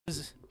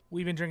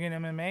We've been drinking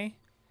MMA.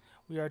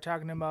 We are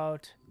talking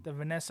about the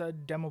Vanessa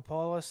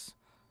Demopoulos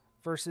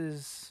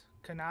versus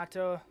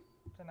Kanako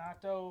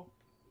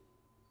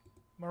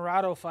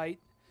Murata fight.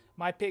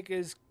 My pick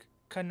is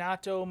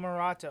Kanako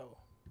Murata.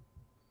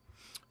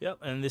 Yep,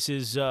 and this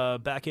is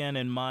Backhand,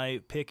 and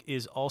my pick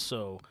is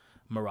also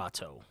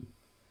Murata.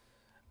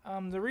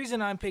 The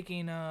reason I'm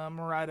picking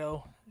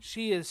Murata,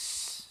 she is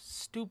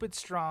stupid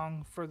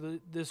strong for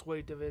this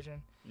weight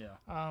division. Yeah.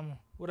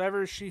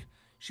 Whatever she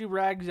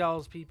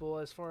ragdolls people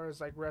as far as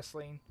like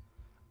wrestling.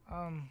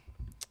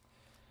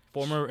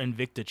 Former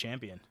Invicta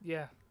champion.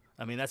 Yeah.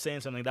 I mean, that's saying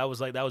something. That was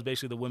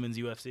basically the women's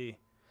UFC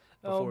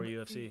before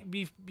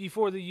UFC.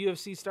 Before the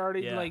UFC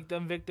started, Yeah. like the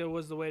Invicta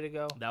was the way to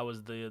go. That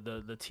was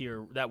the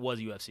tier. That was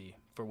UFC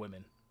for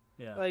women.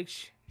 Yeah. Like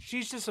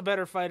she's just a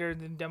better fighter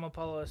than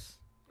Demopoulos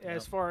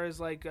as far as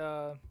like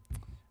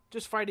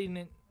just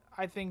fighting.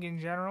 I think in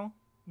general.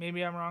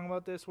 Maybe I'm wrong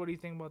about this. What do you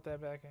think about that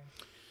backhand?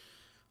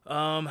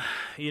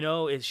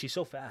 She's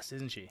so fast,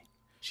 isn't she?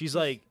 She's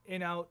like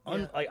in out.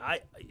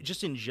 I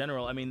just in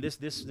general. I mean,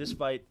 this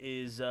fight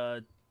is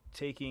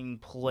taking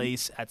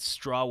place at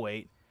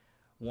strawweight,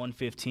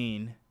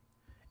 115,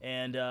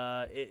 and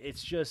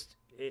it's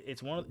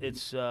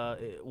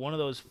one of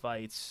those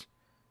fights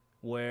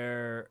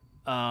where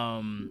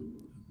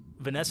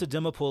Vanessa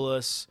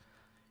Demopoulos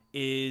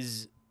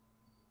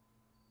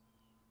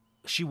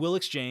she will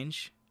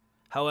exchange.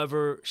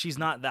 However, she's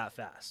not that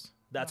fast.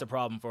 That's a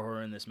problem for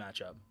her in this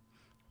matchup. Where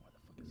the fuck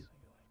is this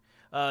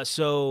going?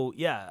 So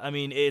yeah, I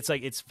mean,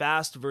 it's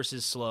fast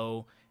versus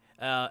slow,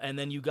 and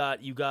then you got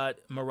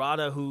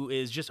Murata, who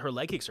is just her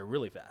leg kicks are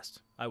really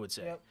fast, I would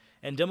say. Yep.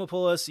 And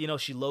Demopoulos,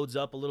 she loads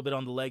up a little bit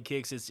on the leg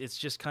kicks. It's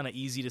just kind of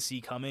easy to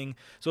see coming.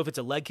 So if it's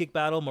a leg kick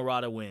battle,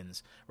 Murata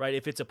wins, right?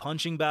 If it's a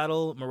punching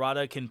battle,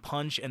 Murata can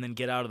punch and then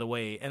get out of the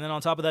way. And then on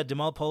top of that,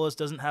 Demopoulos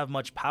doesn't have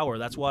much power.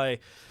 That's why,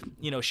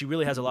 she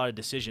really has a lot of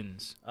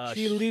decisions.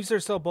 She leaves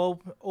herself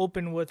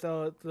open with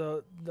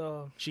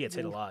the. She gets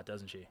hit a lot,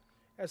 doesn't she?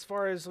 As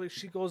far as like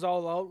she goes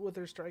all out with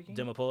her striking.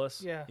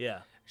 Demopoulos? Yeah.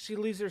 Yeah. She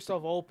leaves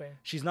herself open.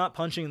 She's not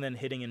punching and then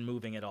hitting and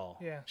moving at all.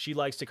 Yeah. She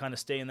likes to kind of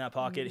stay in that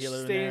pocket.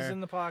 Stays in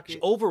the pocket.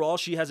 Overall,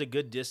 she has a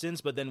good distance,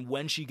 but then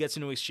when she gets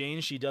into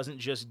exchange, she doesn't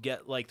just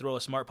throw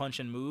a smart punch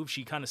and move.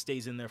 She kind of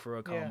stays in there for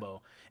a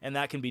combo. Yeah. And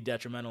that can be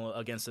detrimental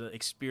against an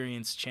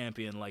experienced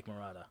champion like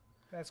Murata.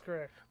 That's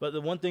correct. But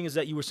the one thing is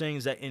that you were saying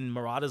is that in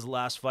Murata's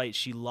last fight,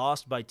 she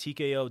lost by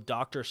TKO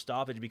doctor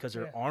stoppage because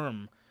her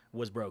arm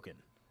was broken.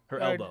 Her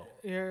elbow.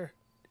 Her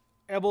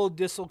elbow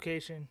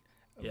dislocation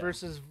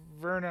versus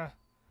Verna.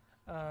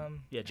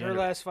 Her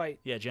last fight.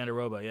 Yeah,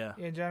 Jandiroba, yeah.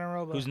 Yeah,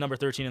 Jandiroba. Who's number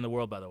 13 in the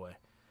world, by the way.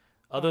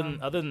 Other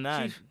than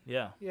that,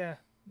 yeah. Yeah,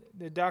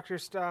 the doctor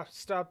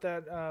stopped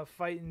that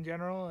fight in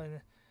general,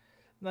 and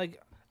like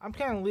I'm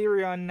kind of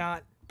leery on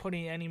not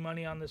putting any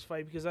money on this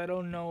fight because I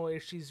don't know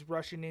if she's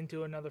rushing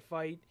into another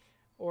fight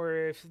or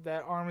if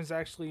that arm is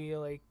actually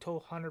like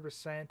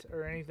 100%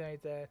 or anything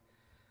like that.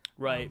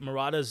 Right,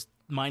 Murata's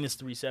minus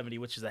 370,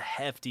 which is a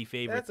hefty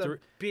favorite. That's a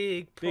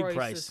big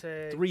price.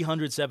 $370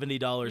 to make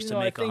 100.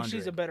 I think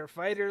she's a better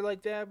fighter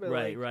like that, but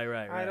right.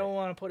 I don't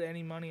want to put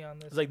any money on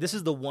this. It's like this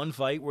is the one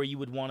fight where you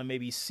would want to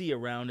maybe see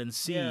around and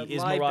see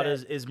is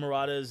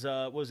Murata's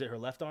what was it, her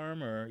left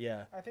arm or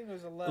I think it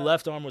was the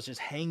left arm was just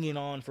hanging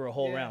on for a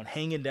whole round,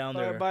 hanging down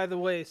there by the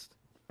waist.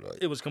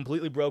 It was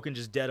completely broken,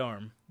 just dead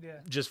arm. Yeah.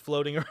 Just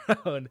floating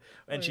around,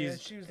 and she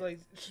was like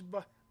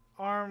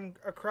arm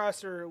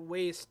across her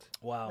waist.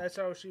 Wow. That's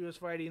how she was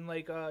fighting.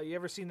 Like, you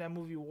ever seen that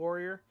movie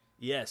Warrior?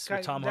 Yes,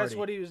 with Tom Hardy. That's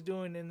what he was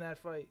doing in that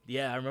fight.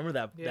 Yeah, I remember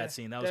that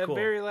scene. That was cool.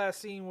 That very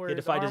last scene where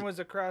his arm was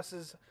across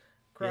his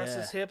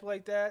hip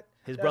like that.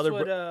 His that's brother.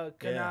 What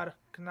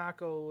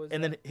Kanako was.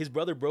 And then his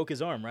brother broke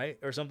his arm, right,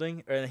 or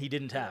something, or he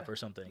didn't tap or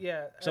something.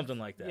 Yeah. Something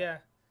like that. Yeah.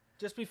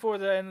 Just before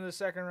the end of the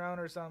second round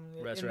or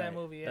something that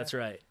movie. Yeah. That's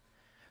right.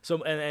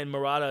 So and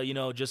Murata,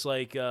 just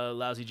like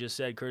Lousy just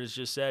said, Curtis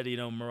just said,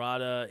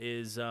 Murata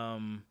is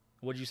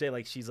what did you say?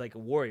 Like she's like a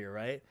warrior,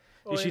 right?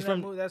 Oh, she's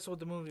from. That's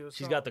what the movie was.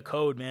 She's got the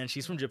code, man.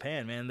 She's from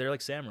Japan, man. They're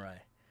like samurai.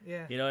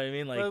 Yeah. You know what I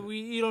mean? Like, but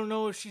you don't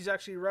know if she's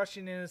actually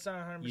Russian and it's not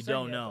 100%. You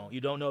don't know. You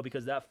don't know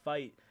because that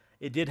fight,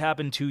 it did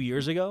happen 2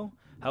 years ago.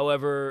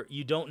 However,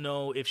 you don't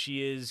know if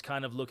she is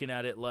kind of looking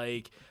at it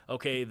like,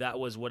 okay, that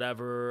was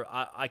whatever.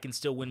 I can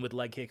still win with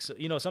leg kicks.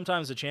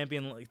 Sometimes the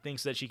champion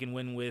thinks that she can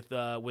win with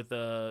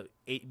being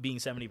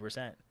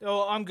 70%.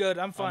 Oh, I'm good.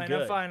 I'm fine.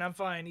 I'm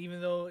fine. Even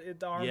though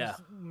the arms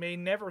may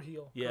never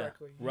heal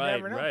correctly.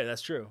 Right.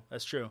 That's true.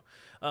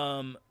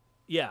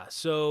 Yeah.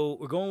 So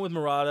we're going with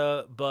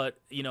Murata, but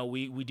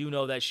we do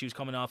know that she was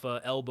coming off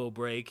a elbow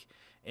break.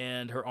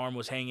 And her arm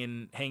was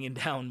hanging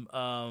down,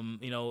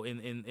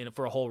 in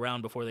for a whole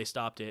round before they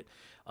stopped it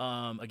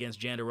against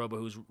Jandiroba,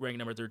 who's ranked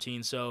number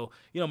 13. So,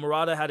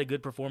 Murata had a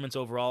good performance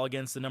overall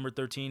against the number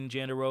 13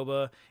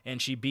 Jandiroba,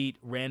 and she beat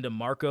Randa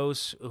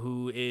Marcos,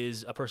 who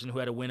is a person who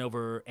had a win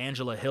over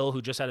Angela Hill,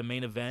 who just had a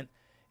main event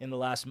in the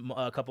last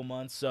couple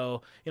months.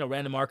 So,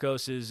 Randa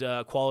Marcos is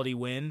a quality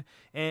win.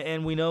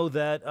 And we know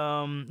that,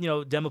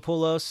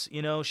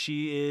 Demopoulos,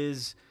 she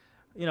is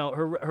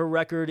her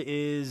record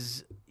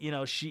is,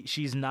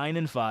 she's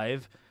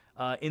 9-5.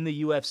 In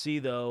the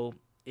UFC though,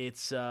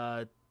 it's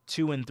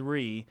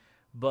 2-3.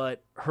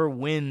 But her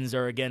wins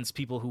are against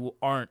people who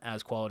aren't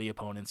as quality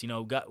opponents.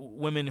 Got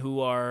women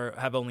who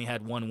have only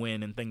had one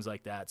win and things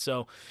like that.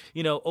 So,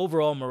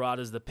 overall,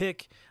 Murata's the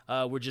pick.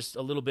 We're just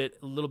a little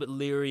bit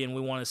leery, and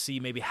we want to see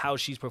maybe how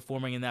she's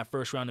performing in that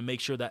first round to make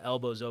sure that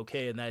elbow's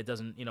okay and that it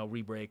doesn't,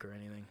 re-break or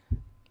anything.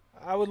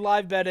 I would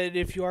live bet it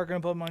if you are going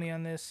to put money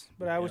on this,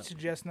 but I would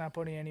suggest not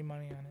putting any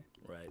money on it.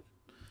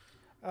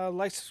 Right.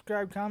 Like,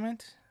 subscribe,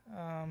 comment.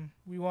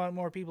 We want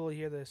more people to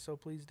hear this, so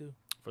please do.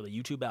 For the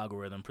YouTube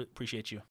algorithm, appreciate you.